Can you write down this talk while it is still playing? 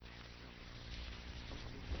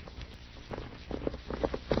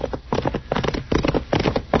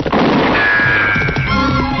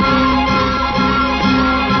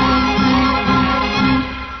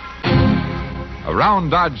around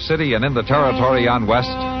Dodge City and in the territory on West,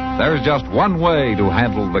 there's just one way to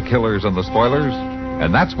handle the killers and the spoilers,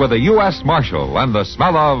 and that's with a U.S. Marshal and the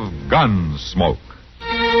smell of Gunsmoke.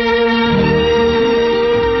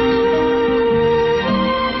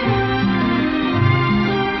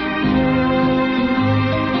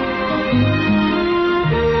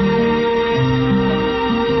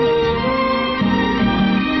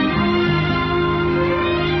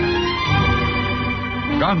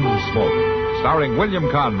 Gunsmoke, starring William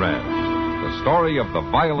Conrad. The story of the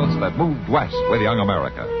violence that moved west with young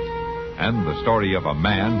America. And the story of a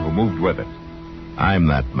man who moved with it. I'm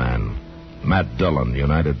that man. Matt Dillon,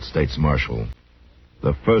 United States Marshal.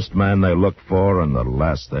 The first man they look for and the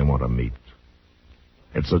last they want to meet.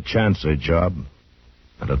 It's a chancy job,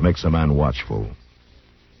 and it makes a man watchful.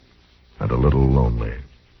 And a little lonely.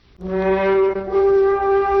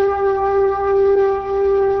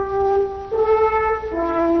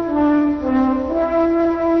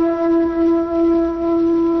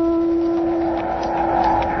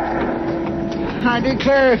 I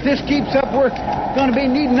declare, if this keeps up, we're going to be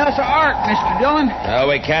needing us an ark, Mr. Dillon. Well,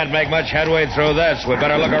 we can't make much headway through this. We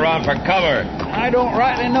better look around for cover. I don't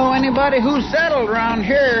rightly know anybody who's settled around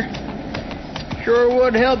here. Sure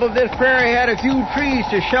would help if this prairie had a few trees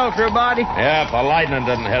to shelter a body. Yeah, if the lightning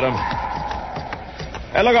didn't hit him.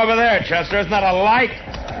 Hey, look over there, Chester. Isn't that a light?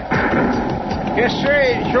 Yes, sir,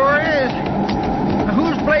 it sure is. Now,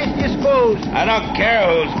 whose place do you suppose? I don't care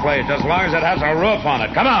whose place, as long as it has a roof on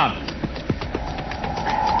it. Come on.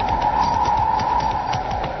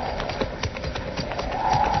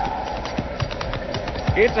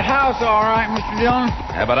 It's a house, all right, Mr. Dillon.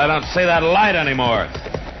 Yeah, but I don't see that light anymore.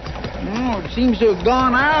 Oh, it seems to have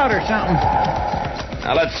gone out or something.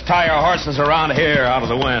 Now, let's tie our horses around here out of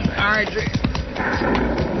the wind. All right, sir.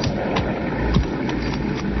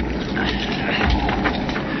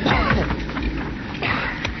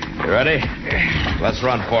 You ready? Let's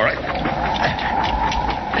run for it.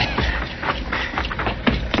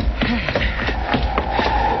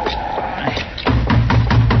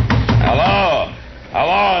 Hello?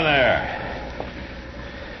 Hello in there.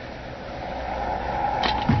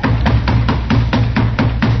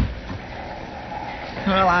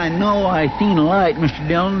 Well, I know I seen a light, Mr.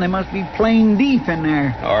 Dillon. They must be playing deep in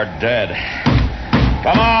there. Or dead.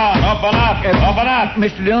 Come on, open up. Open up.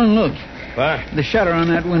 Mr. Dillon, look. What? The shutter on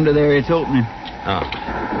that window there, it's opening. Oh.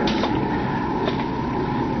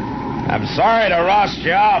 I'm sorry to roust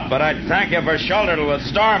you out, but I'd thank you for shelter till the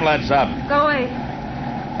storm lets up. Go away.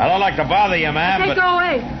 I don't like to bother you, ma'am, but... Go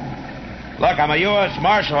away. Look, I'm a U.S.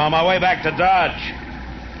 Marshal on my way back to Dodge.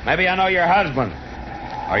 Maybe I know your husband.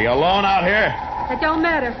 Are you alone out here? It don't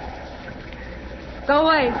matter. Go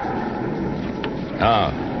away. Oh.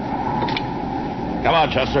 Come on,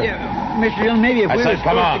 Chester. Yeah, Mr. Dillon, maybe if I we said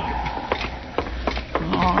come on.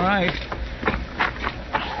 All right.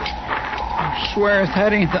 I swear if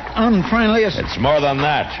that ain't the unfriendliest... It's more than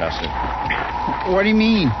that, Chester. What do you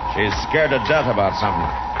mean? She's scared to death about something.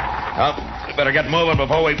 Well, we better get moving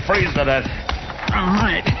before we freeze to death. All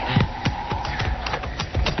right.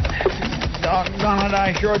 Doggone it,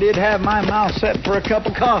 I sure did have my mouth set for a cup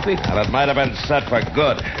of coffee. Well, it might have been set for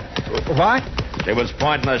good. What? She was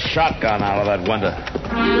pointing a shotgun out of that window.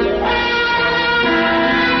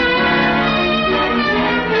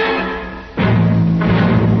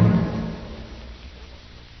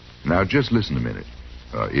 Now, just listen a minute,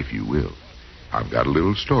 if you will. I've got a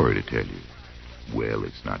little story to tell you. Well,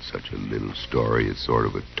 it's not such a little story. It's sort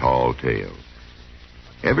of a tall tale.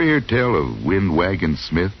 Ever hear tell of Windwagon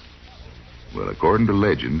Smith? Well, according to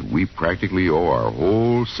legend, we practically owe our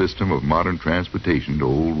whole system of modern transportation to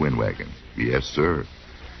old Windwagon. Yes, sir.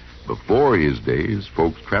 Before his days,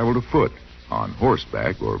 folks traveled afoot, on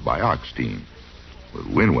horseback, or by ox team. With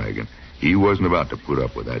Windwagon, he wasn't about to put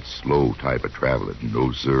up with that slow type of traveling.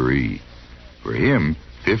 No siree. For him,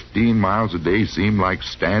 15 miles a day seemed like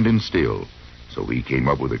standing still. So he came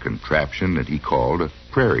up with a contraption that he called a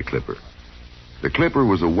prairie clipper. The clipper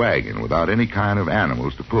was a wagon without any kind of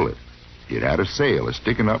animals to pull it. It had a sail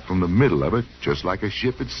sticking up from the middle of it, just like a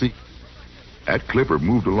ship at sea. That clipper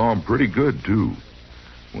moved along pretty good, too.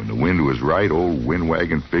 When the wind was right, old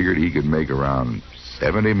Windwagon figured he could make around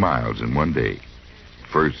 70 miles in one day.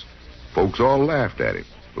 First, folks all laughed at him.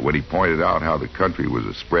 But when he pointed out how the country was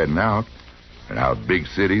spreading out, and how big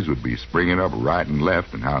cities would be springing up right and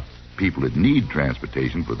left, and how people would need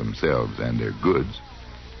transportation for themselves and their goods,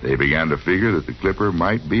 they began to figure that the clipper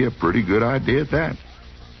might be a pretty good idea at that.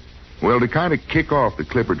 Well, to kind of kick off the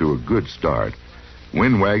clipper to a good start,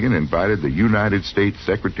 Windwagon invited the United States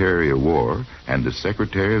Secretary of War and the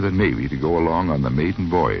Secretary of the Navy to go along on the maiden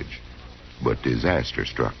voyage. But disaster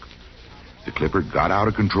struck. The clipper got out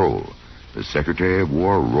of control. The Secretary of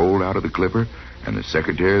War rolled out of the clipper, and the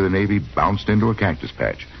Secretary of the Navy bounced into a cactus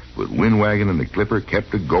patch. But Windwagon and the clipper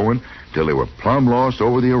kept it going till they were plumb lost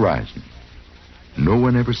over the horizon. No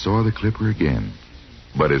one ever saw the clipper again.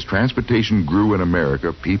 But as transportation grew in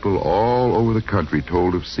America, people all over the country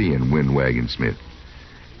told of seeing Windwagon Smith.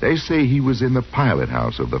 They say he was in the pilot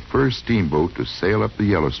house of the first steamboat to sail up the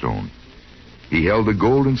Yellowstone. He held the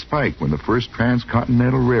Golden Spike when the first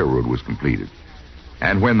transcontinental railroad was completed.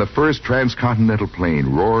 And when the first transcontinental plane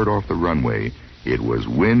roared off the runway, it was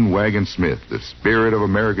Windwagon Smith, the spirit of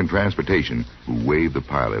American transportation, who waved the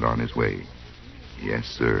pilot on his way. Yes,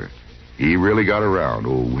 sir. He really got around,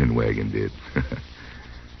 old Windwagon did.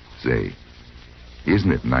 Say,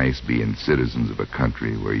 isn't it nice being citizens of a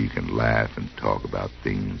country where you can laugh and talk about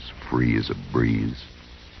things free as a breeze,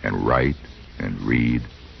 and write and read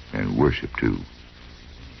and worship, too?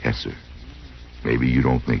 Yes, sir. Maybe you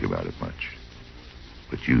don't think about it much,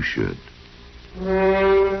 but you should.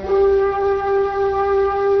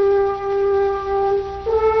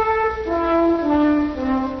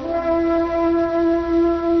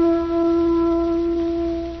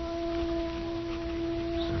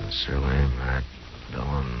 Sincerely, Matt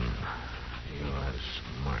Dillon, U.S.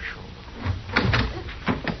 Marshal.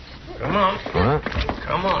 Come on. What?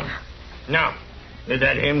 Come on. Now, is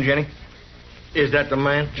that him, Jenny? Is that the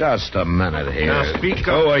man? Just a minute here. Now, speak up.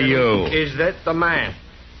 Who are Jenny. you? Is that the man?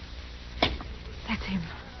 That's him.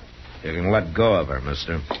 You can let go of her,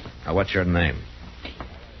 mister. Now, what's your name?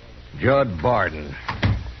 Judd Barton.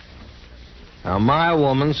 Now, my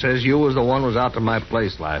woman says you was the one who was out to my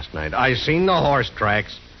place last night. I seen the horse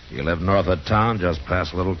tracks. You live north of town, just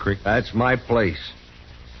past Little Creek? That's my place.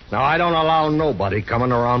 Now, I don't allow nobody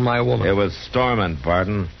coming around my woman. It was storming,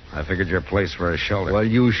 Barton. I figured your place for a shelter. Well,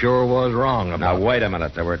 you sure was wrong about Now, wait a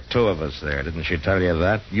minute. There were two of us there. Didn't she tell you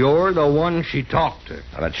that? You're the one she talked to.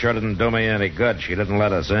 Well, it sure didn't do me any good. She didn't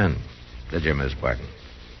let us in. Did you, Miss Barton?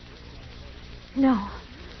 No.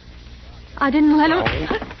 I didn't let her...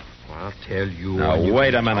 I'll tell you. Now, when you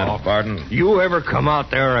wait a can minute, talk. Barton. You ever come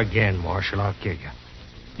out there again, Marshal, I'll kill you.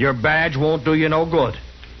 Your badge won't do you no good.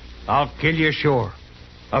 I'll kill you sure.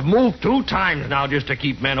 I've moved 2 times now just to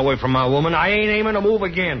keep men away from my woman. I ain't aiming to move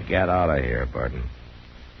again. Get out of here, Barton.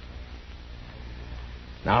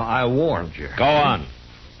 Now, I warned you. Go on.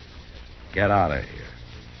 Get out of here.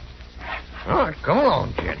 All right, come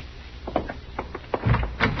along, Jenny.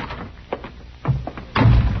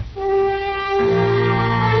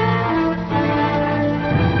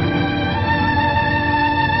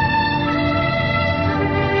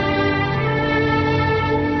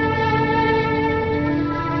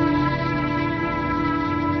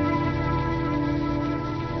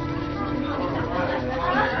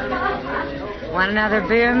 Want another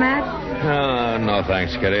beer, Matt? No,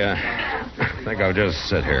 thanks, Kitty. I think I'll just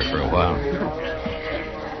sit here for a while.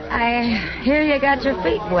 I hear you got your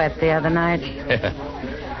feet wet the other night.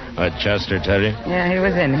 What, Chester tell you? Yeah, he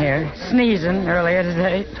was in here, sneezing earlier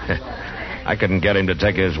today. I couldn't get him to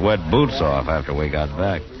take his wet boots off after we got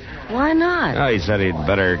back. Why not? Oh, he said he'd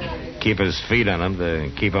better keep his feet on him to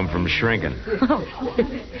keep him from shrinking.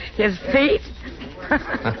 His feet?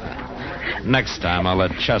 Next time, I'll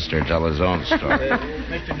let Chester tell his own story.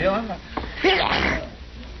 Mr. Dillon?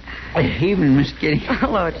 Evening, Miss Kitty.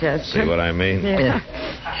 Hello, Chester. See what I mean? Yeah.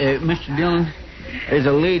 Mr. Dillon, there's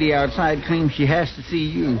a lady outside claims she has to see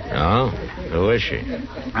you. Oh? Who is she?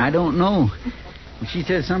 I don't know. She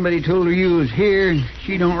said somebody told her you was here, and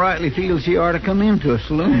she don't rightly feel she ought to come into a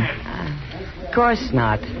saloon. Of course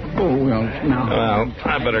not. Oh, well, no. Well,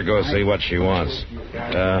 I better go see what she wants.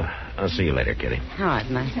 I'll see you later, Kitty. All right,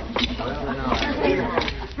 Matt.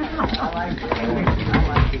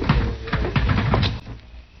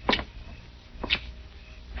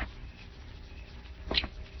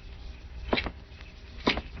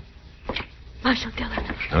 Marshal Dillon.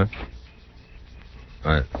 Huh?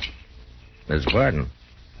 What? Miss Barton?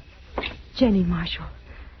 Jenny, Marshal.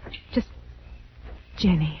 Just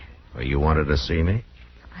Jenny. Well, you wanted to see me?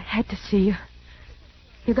 I had to see you.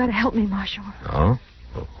 You gotta help me, Marshal. Oh?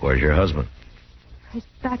 Well, where's your husband? He's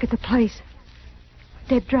back at the place.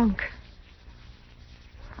 Dead drunk.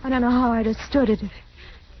 I don't know how I'd have stood it if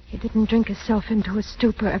he didn't drink himself into a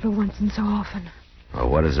stupor every once in so often. Well,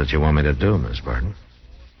 what is it you want me to do, Miss Barton?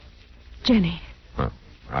 Jenny. Oh,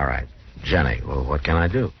 all right. Jenny, well, what can I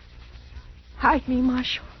do? Hide me,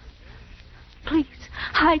 Marshal. Please,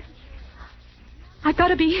 hide. I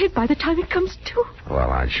gotta be hid by the time it comes to.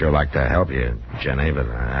 Well, I'd sure like to help you, Jenny, but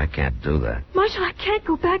I can't do that. Marshal, I can't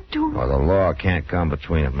go back to him. Well, the law can't come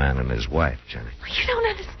between a man and his wife, Jenny. You don't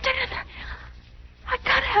understand. I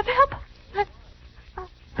gotta have help.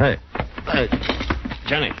 Hey,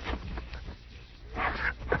 Jenny.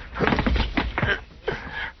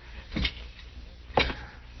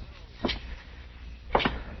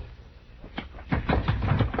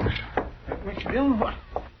 Mr. Dillon,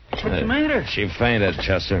 what's the matter? She fainted,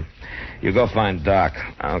 Chester. You go find Doc.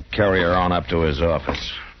 I'll carry her on up to his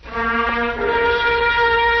office.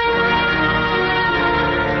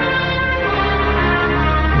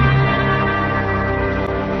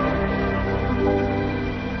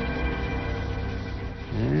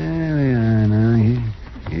 There we are now.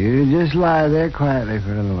 You just lie there quietly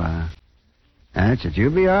for a little while. That's it.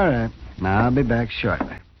 You'll be all right. I'll be back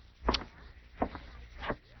shortly.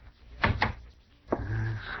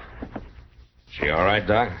 She all right,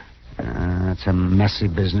 Doc? That's a messy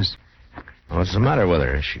business. What's the matter with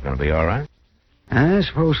her? Is she going to be all right? I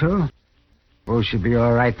suppose so. Suppose she'll be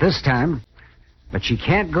all right this time. But she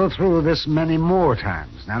can't go through this many more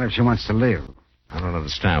times, not if she wants to live. I don't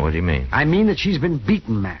understand. What do you mean? I mean that she's been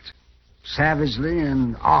beaten, Matt. Savagely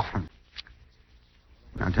and often.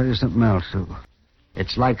 I'll tell you something else, too.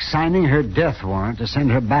 It's like signing her death warrant to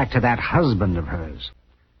send her back to that husband of hers.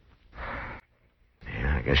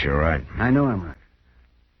 Yeah, I guess you're right. I know I'm right.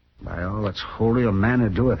 By all that's holy, a man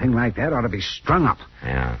who'd do a thing like that ought to be strung up.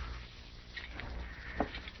 Yeah.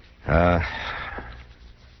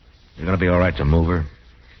 You gonna be all right to move her?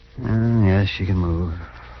 Yes, she can move.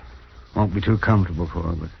 Won't be too comfortable for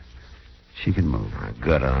her, but she can move.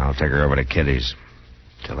 Good, I'll take her over to Kitty's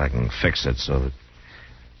till I can fix it so that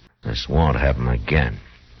this won't happen again.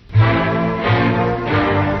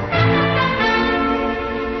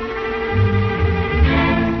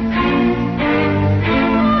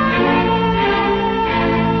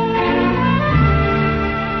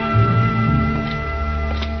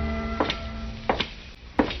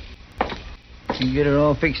 You get her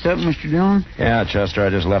all fixed up, Mr. Dillon? Yeah, Chester, I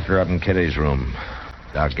just left her up in Kitty's room.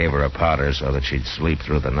 Doc gave her a powder so that she'd sleep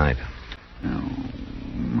through the night. Oh,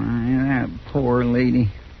 my, that poor lady.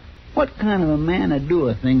 What kind of a man would do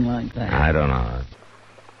a thing like that? I don't know.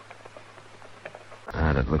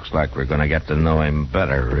 And it looks like we're going to get to know him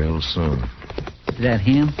better real soon. Is that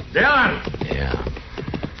him? Dillon! Yeah.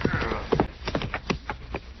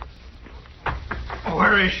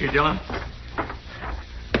 Where is she, Dillon?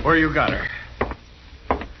 Where you got her?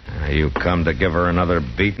 You come to give her another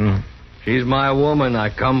beating? She's my woman. I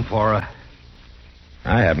come for her.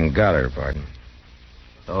 I haven't got her, Barton.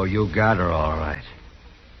 Oh, you got her, all right.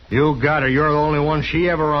 You got her. You're the only one she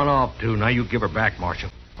ever run off to. Now you give her back,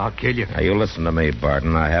 Marshal. I'll kill you. Now, you listen to me,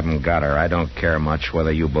 Barton. I haven't got her. I don't care much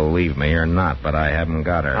whether you believe me or not, but I haven't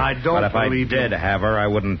got her. I don't But if believe I did you. have her, I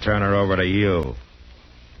wouldn't turn her over to you.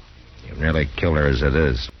 You nearly killed her as it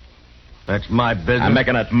is. That's my business. I'm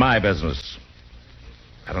making it my business.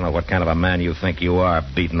 I don't know what kind of a man you think you are,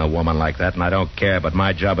 beating a woman like that, and I don't care, but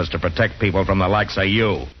my job is to protect people from the likes of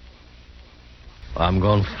you. I'm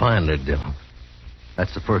going to find her, Dillon.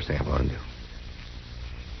 That's the first thing I'm going to do.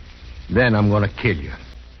 Then I'm going to kill you.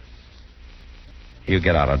 You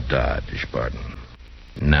get out of Dodge, Barton.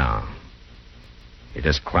 Now. You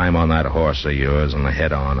just climb on that horse of yours and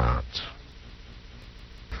head on out.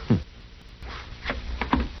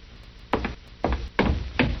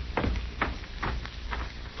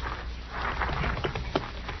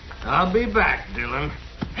 I'll be back, Dillon.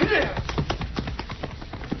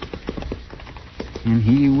 And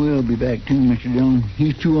he will be back, too, Mr. Dillon.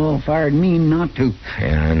 He's too all-fired mean not to.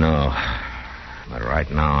 Yeah, I know. But right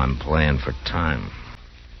now I'm playing for time.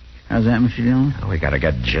 How's that, Mr. Dillon? We gotta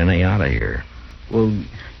get Jenny out of here. Well,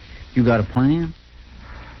 you got a plan?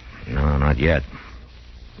 No, not yet.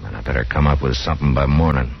 But I better come up with something by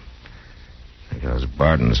morning. Because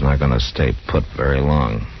Barton's not gonna stay put very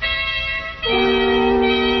long.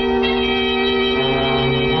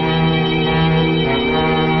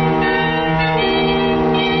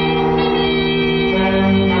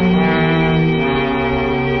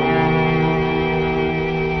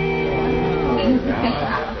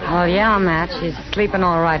 Well, yeah, Matt, she's sleeping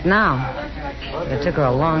all right now. But it took her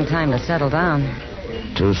a long time to settle down.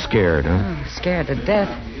 Too scared, huh? Oh, scared to death.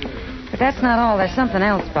 But that's not all. There's something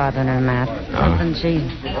else bothering her, Matt. Something she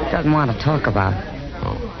doesn't want to talk about.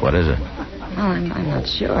 Oh, what is it? Oh, I'm not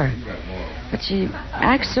sure. But she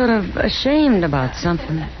acts sort of ashamed about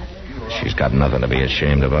something. She's got nothing to be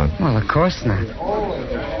ashamed about. Well, of course not.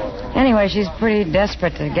 Anyway, she's pretty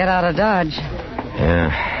desperate to get out of Dodge.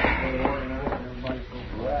 Yeah.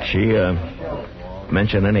 She,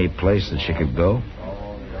 mention any place that she could go?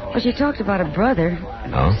 Well, she talked about her brother.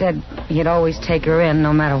 Oh? Said he'd always take her in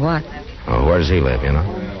no matter what. Oh, where does he live, you know?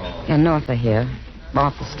 Yeah, north of here.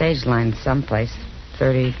 Off the stage line someplace.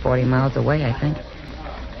 30, 40 miles away, I think.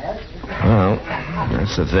 Well,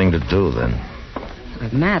 That's the thing to do, then.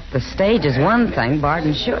 But, Matt, the stage is one thing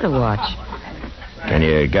Barton's sure to watch. Can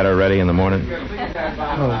you get her ready in the morning?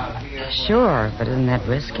 Oh, sure, but isn't that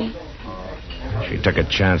risky? She took a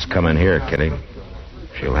chance coming here, Kitty.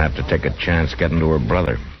 She'll have to take a chance getting to her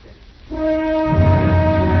brother.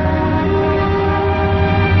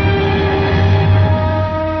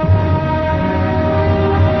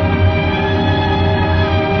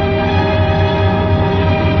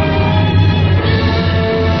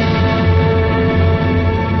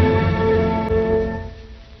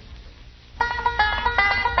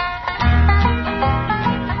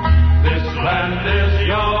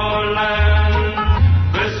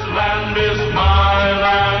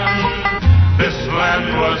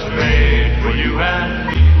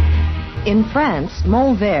 In France,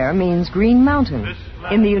 Mont Vert means green mountain.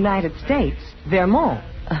 In the United States,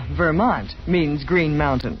 Vermont means green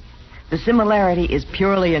mountain. The similarity is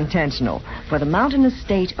purely intentional, for the mountainous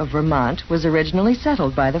state of Vermont was originally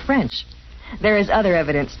settled by the French. There is other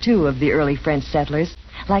evidence, too, of the early French settlers,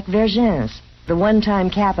 like Vergennes, the one-time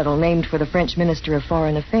capital named for the French Minister of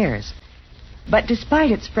Foreign Affairs. But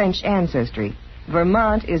despite its French ancestry,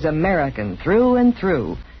 Vermont is American through and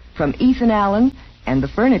through, from Ethan Allen and the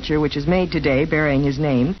furniture which is made today bearing his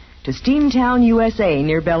name, to Steamtown, USA,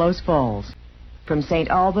 near Bellows Falls. From St.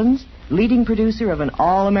 Albans, leading producer of an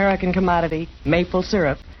all-American commodity, maple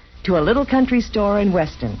syrup, to a little country store in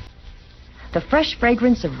Weston. The fresh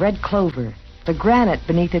fragrance of red clover, the granite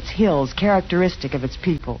beneath its hills characteristic of its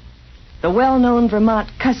people, the well-known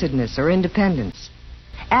Vermont cussedness or independence,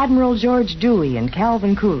 Admiral George Dewey and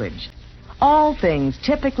Calvin Coolidge, all things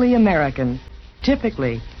typically American,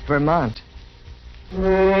 typically Vermont.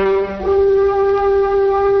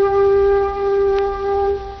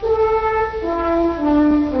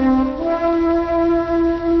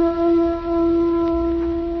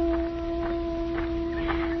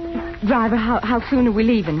 Driver, how soon are we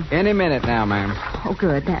leaving? Any minute now, ma'am. Oh,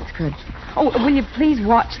 good. That's good. Oh, will you please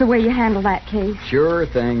watch the way you handle that case? Sure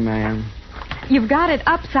thing, ma'am. You've got it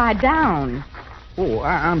upside down. Oh,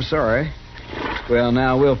 I'm sorry. Well,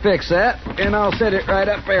 now, we'll fix that, and I'll set it right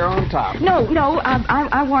up there on top. No,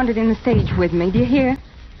 I want it in the stage with me. Do you hear?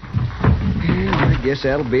 I guess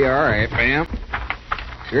that'll be all right, ma'am.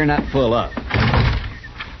 You're not full up.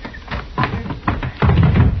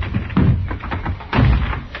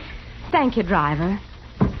 Thank you, driver.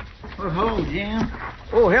 Well, hello, Jim.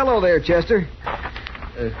 Oh, hello there, Chester.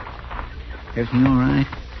 Everything all right?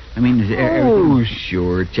 I mean, is Oh,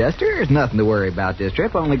 sure, Chester. There's nothing to worry about this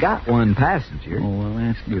trip. Only got one passenger. Oh, well,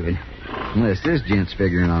 that's good. Unless this gent's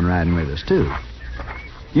figuring on riding with us, too.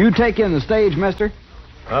 You take in the stage, mister?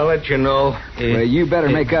 I'll let you know. Well, you better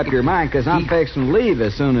make up your mind, because I'm fixing to leave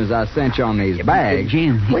as soon as I cinch on these bags.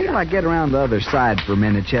 Jim. Wait till I get around the other side for a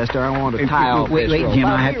minute, Chester. I want to tie off Wait, this rope. Jim,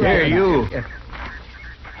 I have to... Here, you.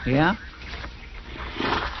 Yeah?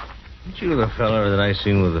 Aren't you the fella that I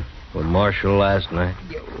seen with Marshall last night?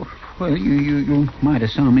 Well, you might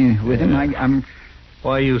have saw me with him. I'm...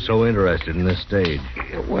 Why are you so interested in this stage?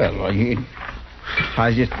 Well, I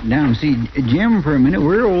was just down to see Jim for a minute.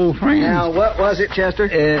 We're old friends. Now, what was it, Chester?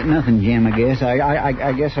 Nothing, Jim, I guess.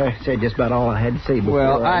 I guess I said just about all I had to say before.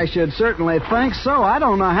 Well, I should certainly think so. I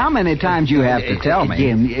don't know how many times you have to tell me.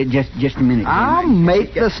 Jim, just a minute, Jim. I'll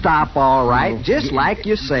make the stop all right, just like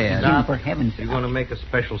you said. Jim, for heaven's sake. You want to make a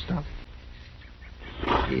special stop?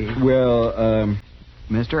 Well,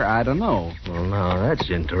 mister, I don't know. Well, now, that's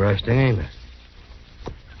interesting, ain't it?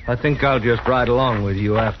 I think I'll just ride along with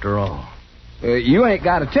you after all. You ain't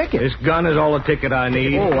got a ticket. This gun is all the ticket I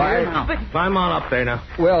need. Oh, Climb on up there now.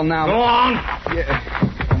 Well, now... Go on. Yeah.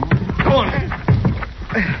 Go on.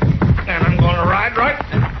 And I'm going to ride right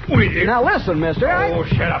with you. Now, listen, mister. Oh,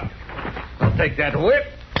 shut up. I'll take that whip.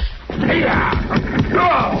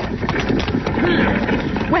 Oh.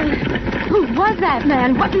 Well, who was that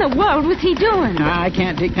man? What in the world was he doing? I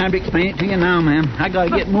can't take time to explain it to you now, ma'am. I got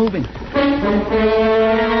to get moving.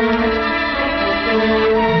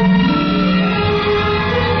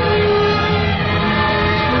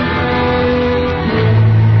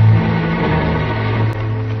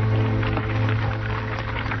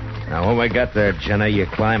 Now, when we get there, Jenna, you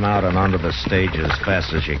climb out and onto the stage as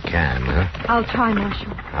fast as you can, huh? I'll try,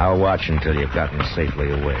 Marshal. I'll watch until you've gotten safely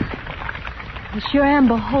away. I sure am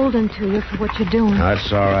beholden to you for what you're doing.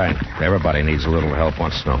 That's all right. Everybody needs a little help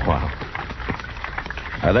once in a while.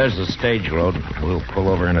 There's the stage road. We'll pull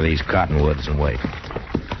over into these cottonwoods and wait.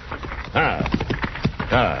 Yeah,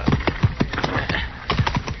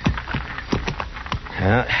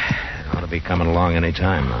 it ought to be coming along any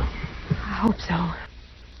time now. I hope so.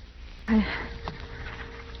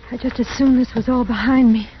 I just as soon this was all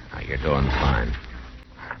behind me. You're doing fine.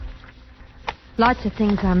 Lots of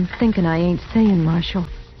things I'm thinking I ain't saying, Marshal.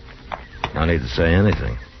 No need to say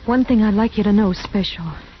anything. One thing I'd like you to know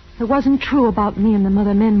special. It wasn't true about me and the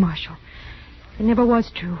mother men, Marshal. It never was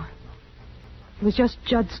true. It was just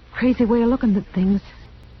Judd's crazy way of looking at things.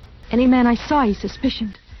 Any man I saw, he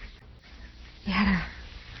suspicioned. He had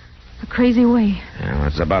a crazy way. Yeah, well,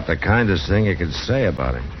 it's about the kindest thing you could say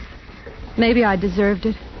about him. Maybe I deserved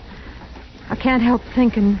it. I can't help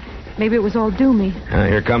thinking maybe it was all due me.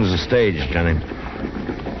 Here comes the stage, Jenny.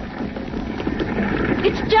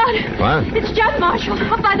 It's Judd. What? It's Judd, Marshal,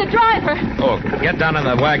 up by the driver. Oh, get down in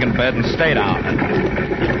the wagon bed and stay down.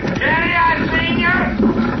 Jenny, I seen you.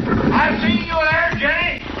 I seen you there,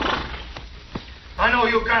 Jenny. I know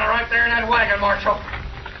you got her right there in that wagon, Marshal.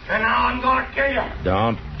 And now I'm going to kill you.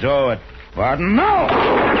 Don't do it, Barton. No!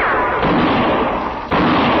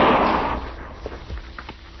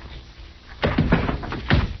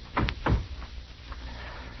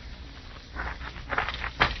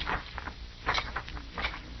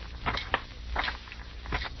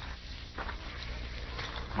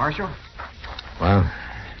 Marshal? Well?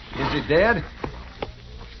 Is he dead?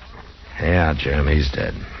 Yeah, Jim, he's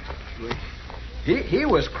dead. He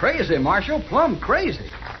was crazy, Marshal. Plumb crazy.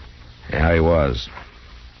 Yeah, he was.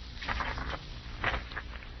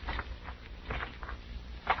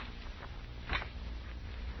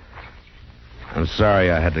 I'm sorry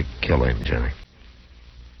I had to kill him, Jenny.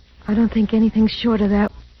 I don't think anything short of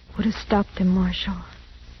that would have stopped him, Marshal.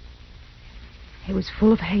 He was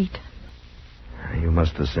full of hate. You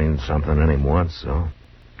must have seen something in him once, so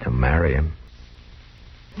to marry him.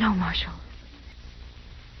 No, Marshal.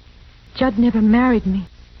 Judd never married me.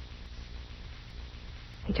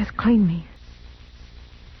 He just cleaned me.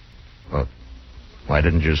 Well, why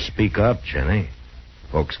didn't you speak up, Jenny?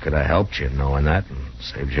 Folks could have helped you knowing that and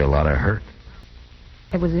saved you a lot of hurt.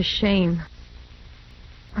 It was a shame.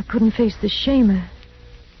 I couldn't face the shame of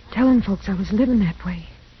telling folks I was living that way.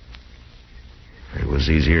 It was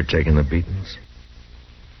easier taking the beatings?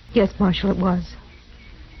 Yes, Marshal, it was.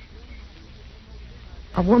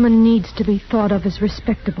 A woman needs to be thought of as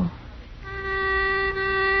respectable.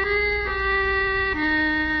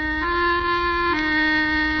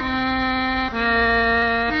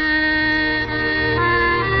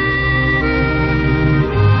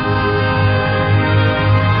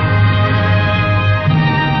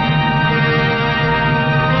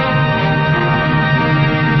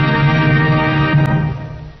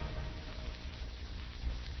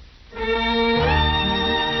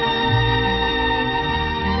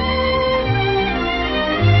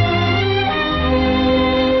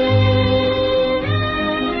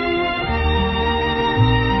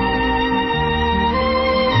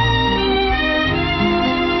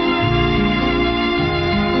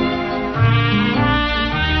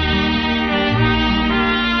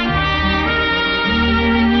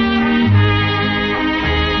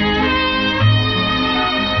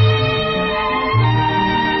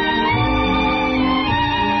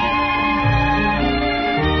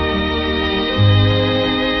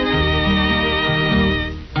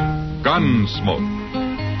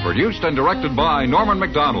 Gunsmoke. Produced and directed by Norman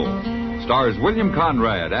MacDonald. Stars William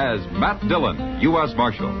Conrad as Matt Dillon, U.S.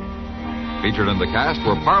 Marshal. Featured in the cast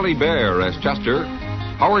were Parley Bear as Chester,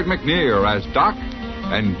 Howard McNear as Doc,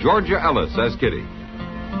 and Georgia Ellis as Kitty.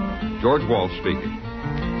 George Walsh speaking.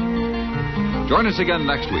 Join us again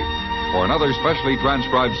next week for another specially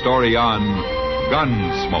transcribed story on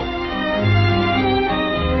Gunsmoke.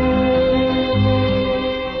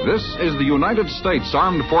 This is the United States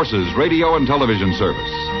Armed Forces Radio and Television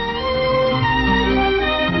Service.